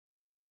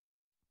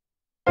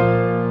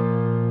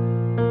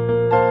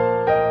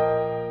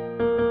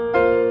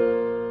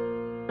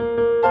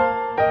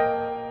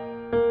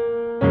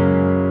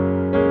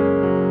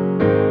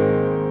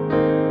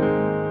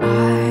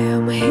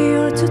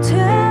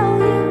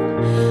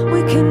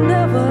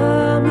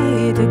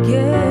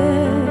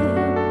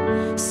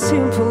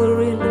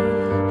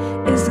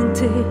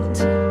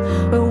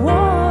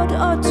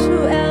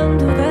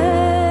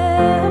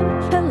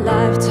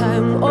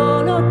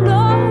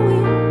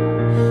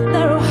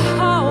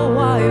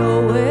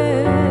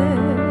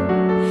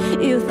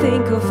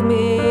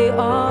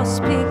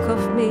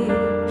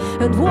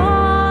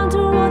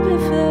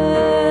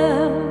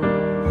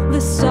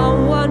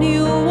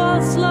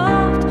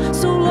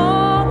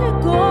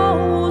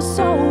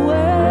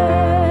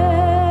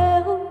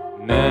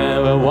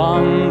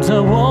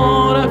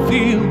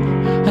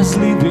as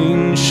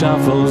living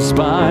shuffles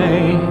by.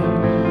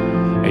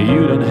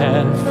 You don't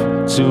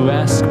have to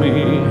ask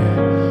me,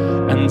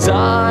 and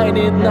I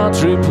did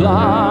not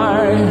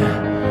reply.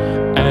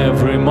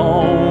 Every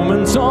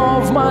moment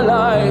of my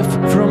life,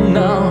 from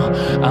now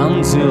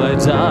until I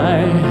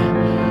die,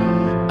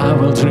 I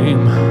will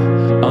dream,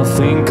 I'll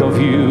think of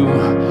you,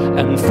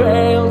 and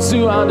fail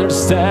to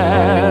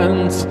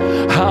understand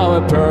how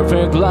a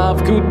perfect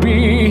love could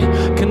be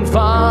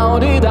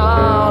confounded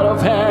out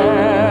of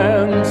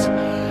hand.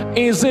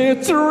 Is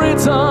it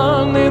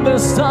written in the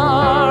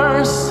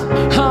stars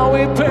how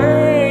we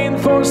pain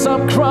for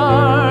some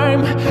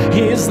crime?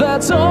 Is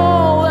that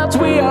all that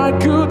we are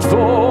good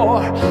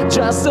for?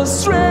 Just a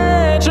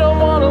stretch of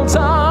mortal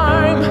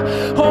time,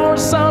 or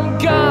some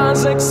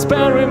God's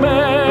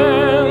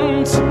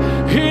experiment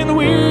in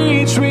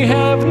which we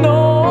have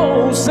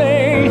no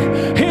say,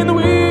 in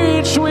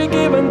which we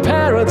given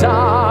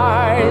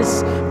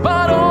paradise,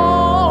 but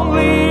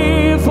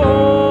only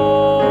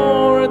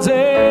for a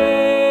day.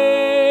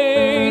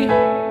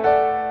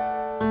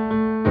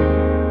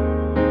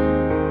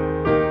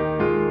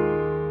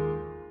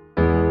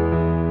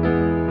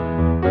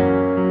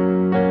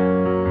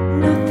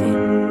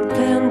 Nothing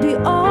can be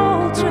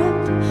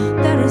altered,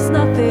 there is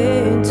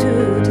nothing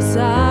to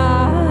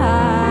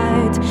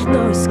decide.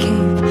 No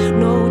escape,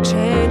 no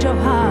change of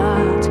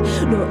heart,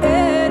 no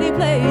any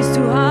place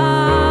to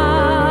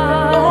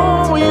hide.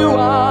 Oh, you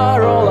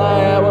are all I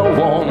ever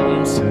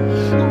want,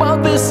 but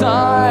this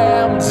I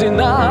am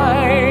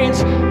denied.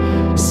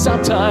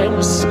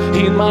 Sometimes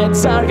in my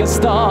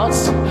darkest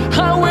thoughts,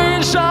 I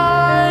wish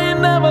I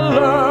never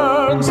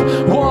learned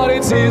what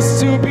it is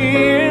to be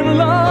in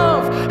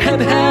love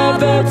and have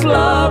that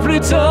love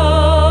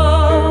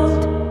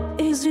returned.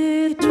 Is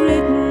it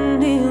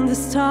written in the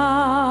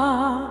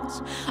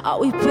stars? Are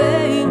we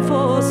paying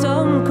for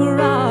some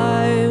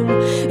crime?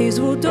 Is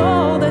what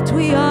all that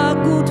we are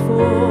good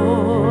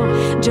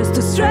for? Just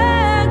a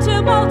stretch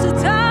amount of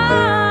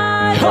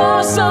time,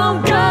 Or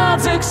some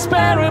God's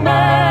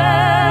experiment